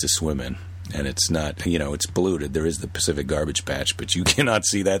nice to swim in. And it's not, it's polluted. There is the Pacific Garbage Patch, but you cannot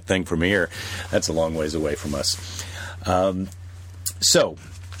see that thing from here. That's a long ways away from us. So,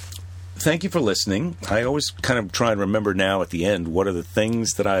 thank you for listening. I always kind of try and remember now at the end, what are the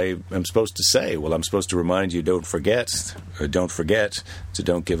things that I am supposed to say? Well, I'm supposed to remind you, don't forget to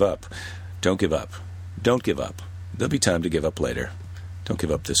don't give up. Don't give up. Don't give up. There'll be time to give up later. Don't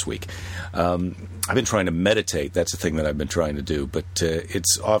give up this week. I've been trying to meditate. That's the thing that I've been trying to do. But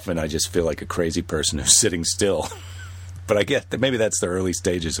it's often I just feel like a crazy person who's sitting still. But I get that maybe that's the early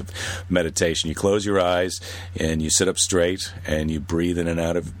stages of meditation. You close your eyes and you sit up straight and you breathe in and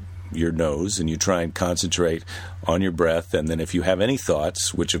out of your nose and you try and concentrate on your breath. And then if you have any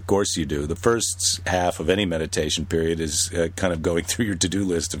thoughts, which of course you do, the first half of any meditation period is kind of going through your to-do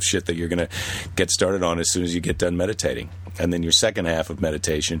list of shit that you're going to get started on as soon as you get done meditating. And then your second half of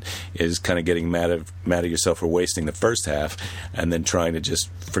meditation is kind of getting mad at yourself for wasting the first half and then trying to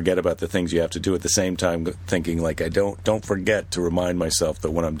just forget about the things you have to do at the same time, thinking like, don't forget to remind myself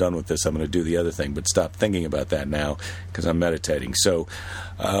that when I'm done with this, I'm going to do the other thing, but stop thinking about that now because I'm meditating. So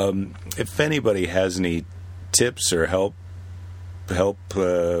if anybody has any tips or help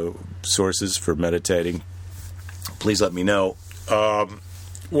sources for meditating, please let me know.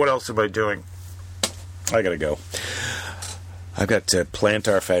 What else am I doing? I gotta go. I've got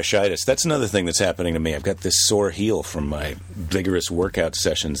plantar fasciitis. That's another thing that's happening to me. I've got this sore heel from my vigorous workout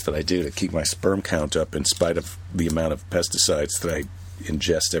sessions that I do to keep my sperm count up in spite of the amount of pesticides that I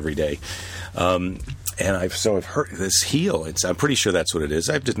ingest every day. And I've heard this heel. I'm pretty sure that's what it is.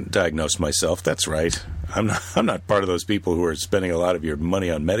 I didn't diagnose myself. That's right. I'm not part of those people who are spending a lot of your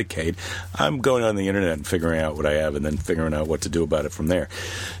money on Medicaid. I'm going on the internet and figuring out what I have and then figuring out what to do about it from there.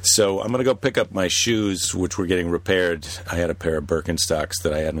 So I'm going to go pick up my shoes, which were getting repaired. I had a pair of Birkenstocks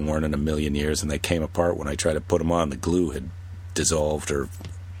that I hadn't worn in a million years, and they came apart when I tried to put them on. The glue had dissolved or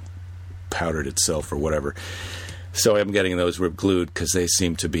powdered itself or whatever. So I'm getting those glued because they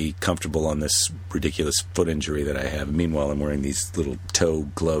seem to be comfortable on this ridiculous foot injury that I have. Meanwhile, I'm wearing these little toe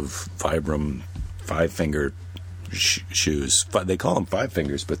glove Vibram 5-finger shoes. They call them 5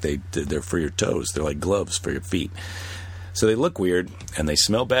 fingers, but they're for your toes. They're like gloves for your feet. So they look weird, and they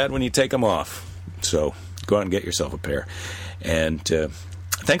smell bad when you take them off. So go out and get yourself a pair. And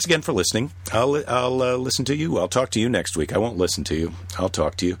thanks again for listening. I'll listen to you. I'll talk to you next week. I won't listen to you. I'll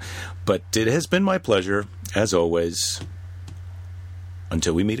talk to you. But it has been my pleasure, as always.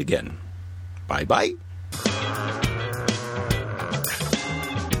 Until we meet again. Bye-bye.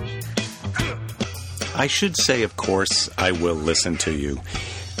 I should say, of course, I will listen to you.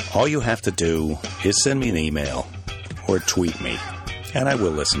 All you have to do is send me an email or tweet me, and I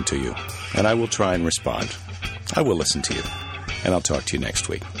will listen to you, and I will try and respond. I will listen to you, and I'll talk to you next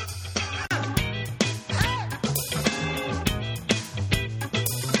week.